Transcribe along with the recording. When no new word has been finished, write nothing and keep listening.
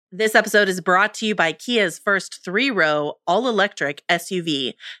This episode is brought to you by Kia's first 3-row, all-electric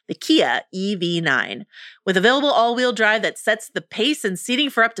SUV, the Kia EV9. With available all-wheel drive that sets the pace and seating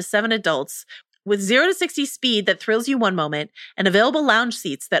for up to 7 adults, with 0 to 60 speed that thrills you one moment, and available lounge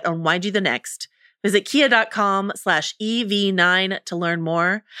seats that unwind you the next. Visit kia.com/EV9 to learn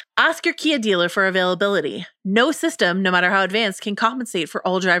more. Ask your Kia dealer for availability. No system, no matter how advanced, can compensate for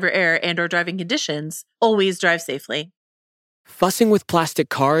all driver error and or driving conditions. Always drive safely. Fussing with plastic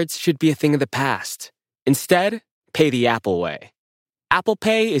cards should be a thing of the past. Instead, pay the Apple way. Apple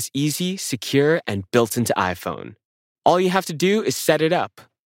Pay is easy, secure, and built into iPhone. All you have to do is set it up.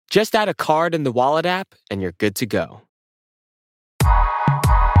 Just add a card in the Wallet app, and you're good to go.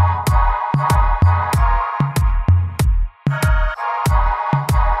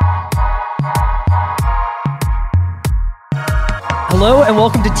 Hello and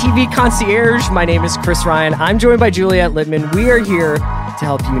welcome to TV Concierge. My name is Chris Ryan. I'm joined by Juliet Littman. We are here to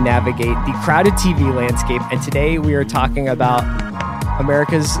help you navigate the crowded TV landscape. And today we are talking about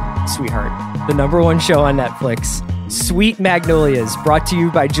America's sweetheart, the #1 show on Netflix, Sweet Magnolias, brought to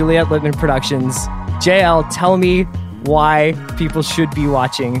you by Juliet Littman Productions. JL, tell me why people should be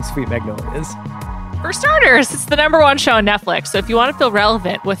watching Sweet Magnolias. For starters, it's the #1 show on Netflix. So if you want to feel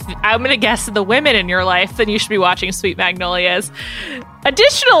relevant with, I'm going to guess, the women in your life, then you should be watching Sweet Magnolias.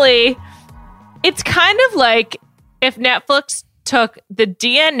 Additionally, it's kind of like if Netflix took the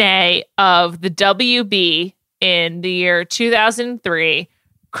DNA of the WB in the year 2003,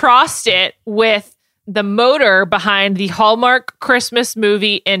 crossed it with the motor behind the Hallmark Christmas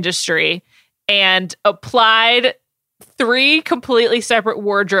movie industry, and applied 3 completely separate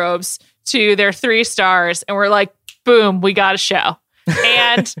wardrobes to their 3 stars, and we're like, boom, we got a show.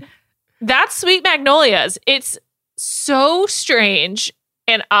 And that's Sweet Magnolias. It's so strange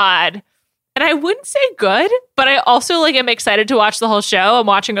and odd, and I wouldn't say good, but I also am excited to watch the whole show. I'm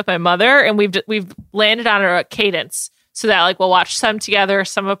watching with my mother, and we've landed on a cadence so that we'll watch some together,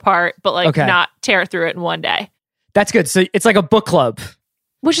 some apart, but not tear through it in one day. That's good. So it's like a book club.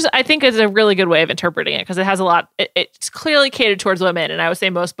 Which is, I think, is a really good way of interpreting it, because it has a lot. It's clearly catered towards women, and I would say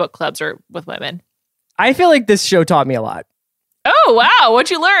most book clubs are with women. I feel like this show taught me a lot. Oh, wow.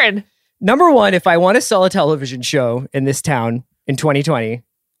 What'd you learn? #1, if I want to sell a television show in this town in 2020,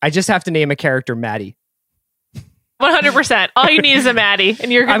 I just have to name a character Maddie. 100%. All you need is a Maddie,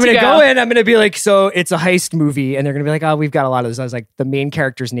 and you're good to go. I'm going to go in, I'm going to be like, so it's a heist movie, and they're going to be like, oh, we've got a lot of this. I was like, the main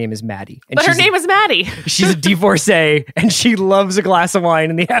character's name is Maddie. And but her name is Maddie. She's a divorcee, and she loves a glass of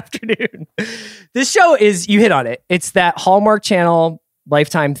wine in the afternoon. This show is, you hit on it, it's that Hallmark Channel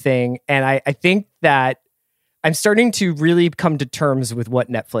Lifetime thing, and I think that I'm starting to really come to terms with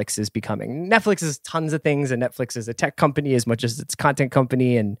what Netflix is becoming. Netflix is tons of things, and Netflix is a tech company as much as it's a content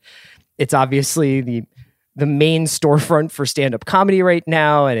company, and it's obviously the main storefront for stand-up comedy right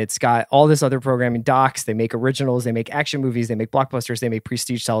now, and it's got all this other programming, docs. They make originals, they make action movies, they make blockbusters, they make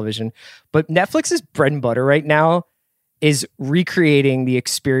prestige television. But Netflix's bread and butter right now is recreating the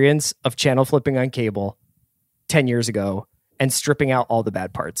experience of channel flipping on cable 10 years ago and stripping out all the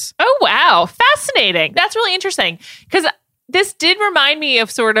bad parts. Oh, wow. Fascinating. That's really interesting, because this did remind me of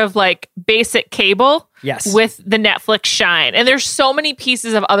sort of basic cable. Yes. With the Netflix shine. And there's so many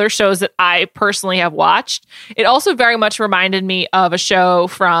pieces of other shows that I personally have watched. It also very much reminded me of a show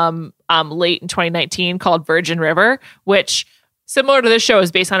from late in 2019 called Virgin River, which, similar to this show,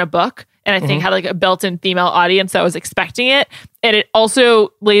 is based on a book. And I think had a built-in female audience that was expecting it. And it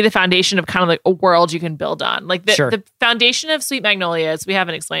also laid the foundation of kind of a world you can build on. The foundation of Sweet Magnolias, we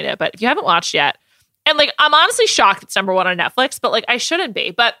haven't explained it, but if you haven't watched yet, and I'm honestly shocked it's #1 on Netflix, but I shouldn't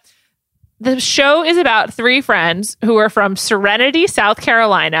be. But the show is about 3 friends who are from Serenity, South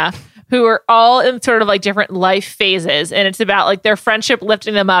Carolina, who are all in sort of different life phases. And it's about their friendship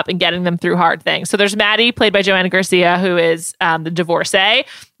lifting them up and getting them through hard things. So there's Maddie, played by Joanna Garcia, who is the divorcee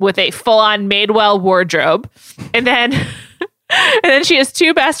with a full-on Madewell wardrobe. And then she has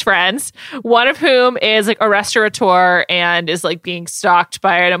 2 best friends, one of whom is a restaurateur and is being stalked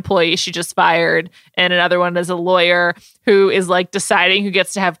by an employee she just fired. And another one is a lawyer who is deciding who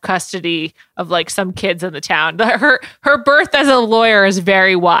gets to have custody of some kids in the town. Her berth as a lawyer is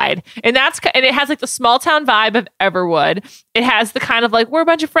very wide. And it has the small town vibe of Everwood. It has the kind of we're a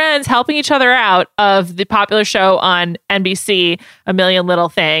bunch of friends helping each other out of the popular show on NBC, A Million Little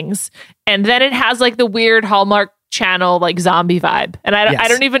Things. And then it has the weird Hallmark Channel zombie vibe, and I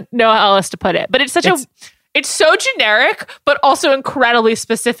don't even know how else to put it, but it's so generic but also incredibly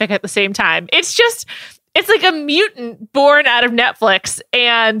specific at the same time. It's like a mutant born out of Netflix,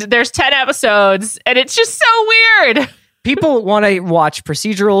 and there's 10 episodes, and it's just so weird. People want to watch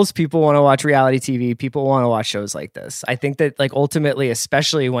procedurals. People want to watch reality TV. People want to watch shows like this. I think that like ultimately,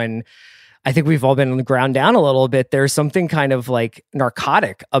 especially when I think we've all been on the ground down a little bit, there's something kind of like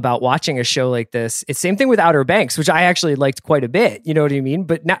narcotic about watching a show like this. It's same thing with Outer Banks, which I actually liked quite a bit. You know what I mean?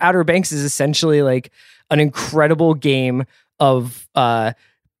 But now Outer Banks is essentially like an incredible game of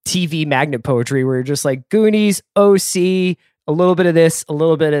TV magnet poetry where you're just like Goonies, OC, a little bit of this, a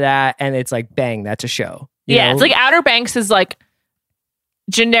little bit of that. And it's like, bang, that's a show. You know? It's like Outer Banks is like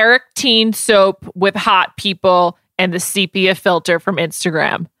generic teen soap with hot people and the sepia filter from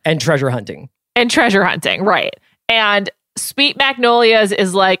Instagram. And treasure hunting. Right. And Sweet Magnolias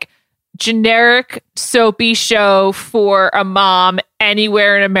is like generic soapy show for a mom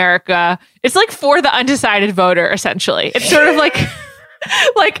anywhere in America. It's like for the undecided voter, essentially. It's sort of like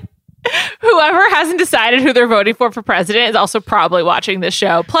like whoever hasn't decided who they're voting for president is also probably watching this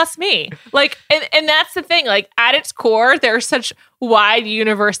show, plus me. Like, and that's the thing. Like, at its core, there's such wide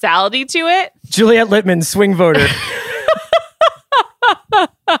universality to it. Juliette Littman, swing voter.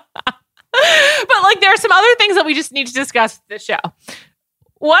 But like, there are some other things that we just need to discuss with this show.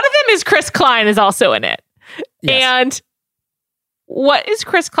 One of them is Chris Klein is also in it. Yes. And what is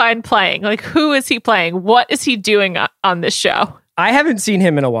Chris Klein playing? Like, who is he playing? What is he doing on this show? I haven't seen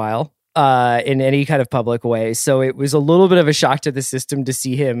him in a while in any kind of public way. So it was a little bit of a shock to the system to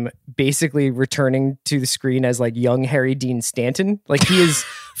see him basically returning to the screen as like young Harry Dean Stanton. Like he is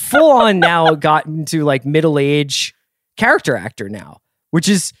full on now gotten to like middle-age character actor now, which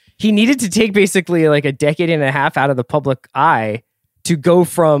is he needed to take basically like a decade and a half out of the public eye to go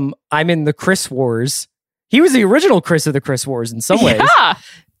from I'm in the Chris Wars. He was the original Chris of the Chris Wars in some ways. Yeah.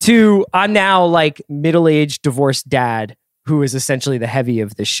 To I'm now like middle-aged divorced dad who is essentially the heavy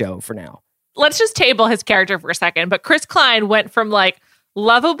of this show for now. Let's just table his character for a second. But Chris Klein went from like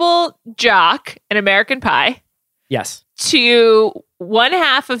lovable jock in American Pie. Yes. To one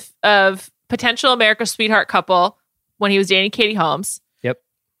half of potential America's Sweetheart Couple when he was dating Katie Holmes. Yep.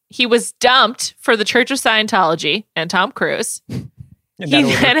 He was dumped for the Church of Scientology and Tom Cruise. Then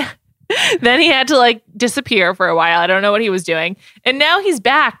he had to like disappear for a while. I don't know what he was doing. And now he's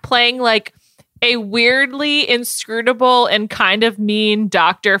back playing like a weirdly inscrutable and kind of mean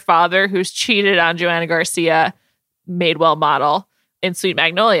doctor father who's cheated on Joanna Garcia, Madewell model in Sweet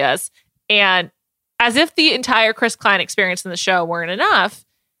Magnolias. And as if the entire Chris Klein experience in the show weren't enough,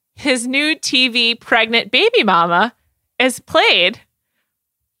 his new TV pregnant baby mama is played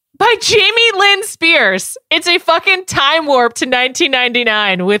by Jamie Lynn Spears. It's a fucking time warp to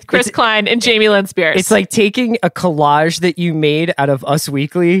 1999 with Chris Klein and Jamie Lynn Spears. It's like taking a collage that you made out of Us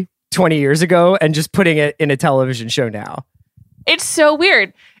Weekly 20 years ago and just putting it in a television show now. It's so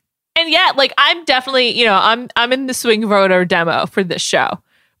weird. And yet, like, I'm definitely, I'm in the swing voter demo for this show.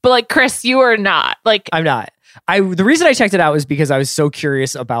 But like, Chris, you are not. Like, I'm not. The reason I checked it out was because I was so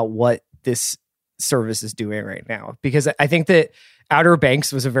curious about what this service is doing right now. Because I think that Outer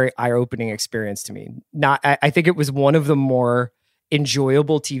Banks was a very eye-opening experience to me. I think it was one of the more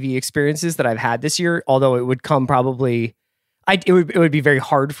enjoyable TV experiences that I've had this year, although it would come probably... It would be very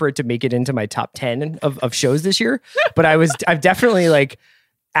hard for it to make it into my top 10 of shows this year. But I've definitely like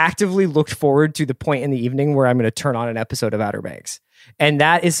actively looked forward to the point in the evening where I'm going to turn on an episode of Outer Banks. And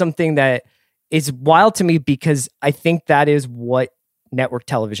that is something that is wild to me because I think that is what network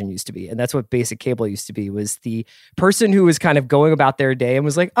television used to be. And that's what basic cable used to be, was the person who was kind of going about their day and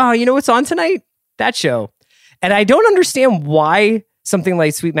was like, oh, you know what's on tonight? That show. And I don't understand why something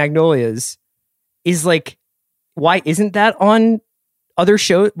like Sweet Magnolias is like, why isn't that on other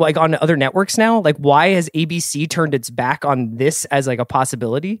shows, like on other networks now? Like, why has ABC turned its back on this as like a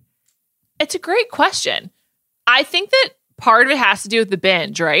possibility? It's a great question. I think that part of it has to do with the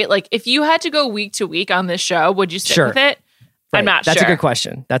binge, right? Like, if you had to go week to week on this show, would you stick with it? Right. I'm not That's sure. a good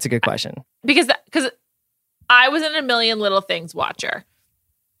question. That's a good question. Because I was in A Million Little Things watcher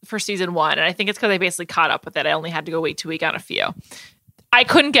for season 1. And I think it's because I basically caught up with it. I only had to go week to week on a few. I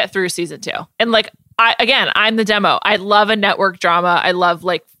couldn't get through season 2. And like, I'm the demo. I love a network drama. I love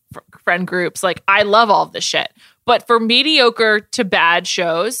like friend groups. Like, I love all of this shit. But for mediocre to bad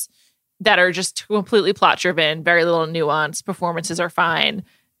shows that are just completely plot driven, very little nuance, performances are fine.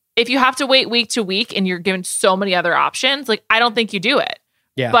 If you have to wait week to week and you're given so many other options, like, I don't think you do it.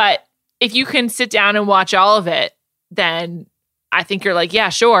 Yeah. But if you can sit down and watch all of it, then I think you're like, yeah,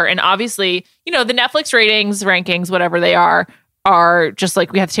 sure. And obviously, the Netflix ratings, rankings, whatever they are just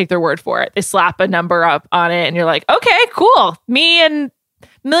like, we have to take their word for it. They slap a number up on it and you're like, okay, cool. Me and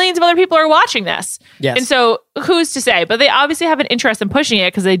millions of other people are watching this. Yes. And so who's to say? But they obviously have an interest in pushing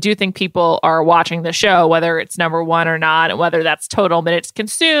it because they do think people are watching the show, whether it's number one or not, and whether that's total minutes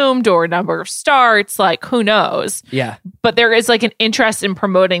consumed or number of starts, like who knows? Yeah. But there is like an interest in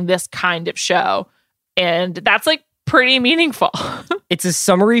promoting this kind of show. And that's like pretty meaningful. It's a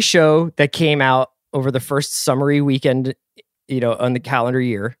summary show that came out over the first summary weekend, on the calendar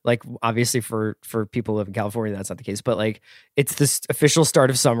year. Like obviously for people who live in California, that's not the case, but like it's the official start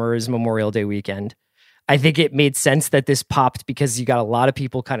of summer is Memorial Day weekend. I think it made sense that this popped because you got a lot of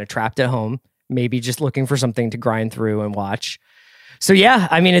people kind of trapped at home, maybe just looking for something to grind through and watch. So yeah,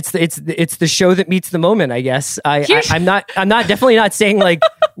 I mean, it's the show that meets the moment, I guess. I'm definitely not saying like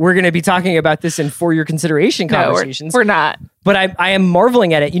we're going to be talking about this in for your consideration conversations. No, we're not. But I am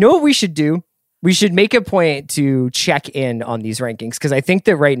marveling at it. You know what we should do? We should make a point to check in on these rankings because I think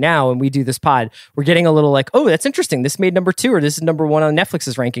that right now, when we do this pod, we're getting a little like, oh, that's interesting. This made number 2 or this is number 1 on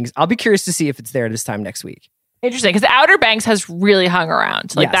Netflix's rankings. I'll be curious to see if it's there this time next week. Interesting, because Outer Banks has really hung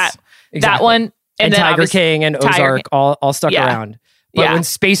around. Like yes, that exactly. one. And Tiger King and Ozark all stuck around. But when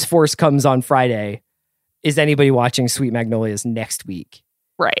Space Force comes on Friday, is anybody watching Sweet Magnolias next week?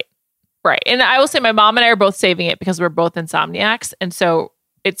 Right. And I will say my mom and I are both saving it because we're both insomniacs. And so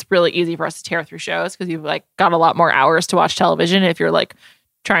it's really easy for us to tear through shows because you've like got a lot more hours to watch television if you're like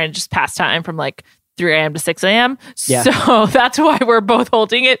trying to just pass time from like 3 a.m. to 6 a.m. Yeah. So that's why we're both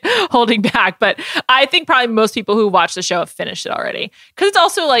holding back. But I think probably most people who watch the show have finished it already because it's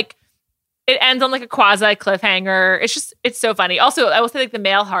also like it ends on like a quasi cliffhanger. It's so funny. Also, I will say like the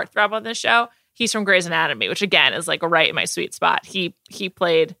male heartthrob on this show, he's from Grey's Anatomy, which again is like right in my sweet spot. He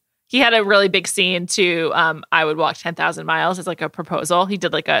had a really big scene to I Would Walk 10,000 Miles as like a proposal. He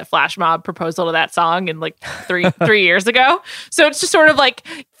did like a flash mob proposal to that song in like three years ago. So it's just sort of like,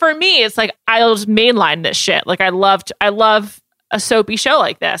 for me, it's like, I'll just mainline this shit. Like I love a soapy show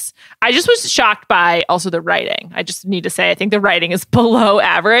like this. I just was shocked by also the writing. I just need to say, I think the writing is below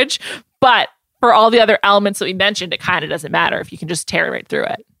average, but for all the other elements that we mentioned, it kind of doesn't matter if you can just tear right through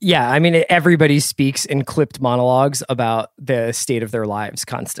it. Yeah, I mean, everybody speaks in clipped monologues about the state of their lives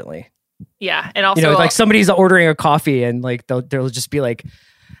constantly. Yeah, and also like somebody's ordering a coffee and like they'll just be like,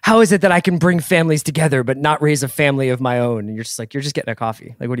 "How is it that I can bring families together but not raise a family of my own?" And you're just like, "You're just getting a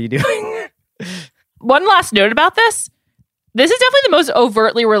coffee. Like, what are you doing?" One last note about this: this is definitely the most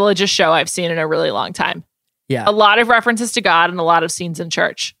overtly religious show I've seen in a really long time. Yeah. A lot of references to God and a lot of scenes in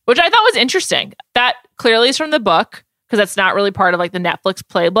church, which I thought was interesting. That clearly is from the book because that's not really part of like the Netflix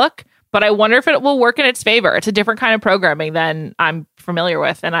playbook. But I wonder if it will work in its favor. It's a different kind of programming than I'm familiar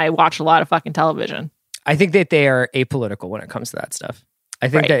with. And I watch a lot of fucking television. I think that they are apolitical when it comes to that stuff. I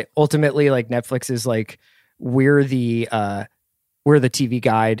think that ultimately like Netflix is like, we're the TV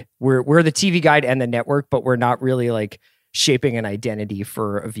guide. We're the TV guide and the network, but we're not really like shaping an identity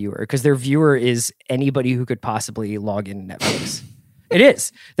for a viewer because their viewer is anybody who could possibly log in Netflix. It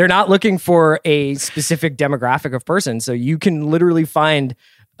is. They're not looking for a specific demographic of person. So you can literally find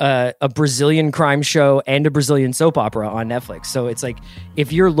a Brazilian crime show and a Brazilian soap opera on Netflix. So it's like,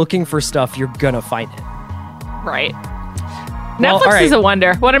 if you're looking for stuff, you're going to find it. Right. Netflix is a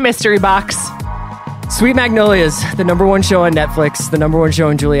wonder. What a mystery box. Sweet Magnolias, the number 1 show on Netflix, the number 1 show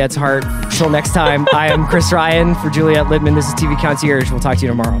in Juliet's heart. Till next time, I am Chris Ryan for Juliet Littman. This is TV Concierge. We'll talk to you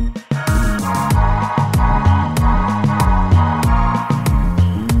tomorrow.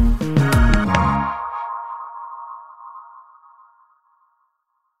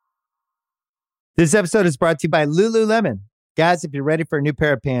 This episode is brought to you by Lululemon. Guys, if you're ready for a new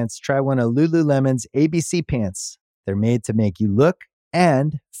pair of pants, try one of Lululemon's ABC pants. They're made to make you look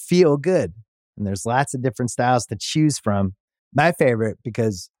and feel good. And there's lots of different styles to choose from. My favorite,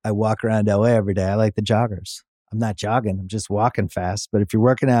 because I walk around LA every day, I like the joggers. I'm not jogging, I'm just walking fast. But if you're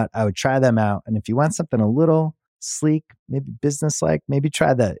working out, I would try them out. And if you want something a little sleek, maybe business-like, maybe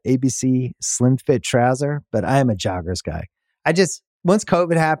try the ABC Slim Fit trouser. But I am a joggers guy. Once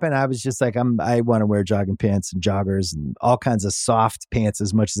COVID happened, I was just like, I want to wear jogging pants and joggers and all kinds of soft pants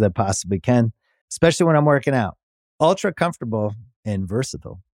as much as I possibly can, especially when I'm working out. Ultra comfortable and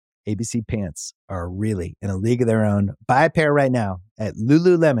versatile. ABC pants are really in a league of their own. Buy a pair right now at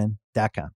lululemon.com.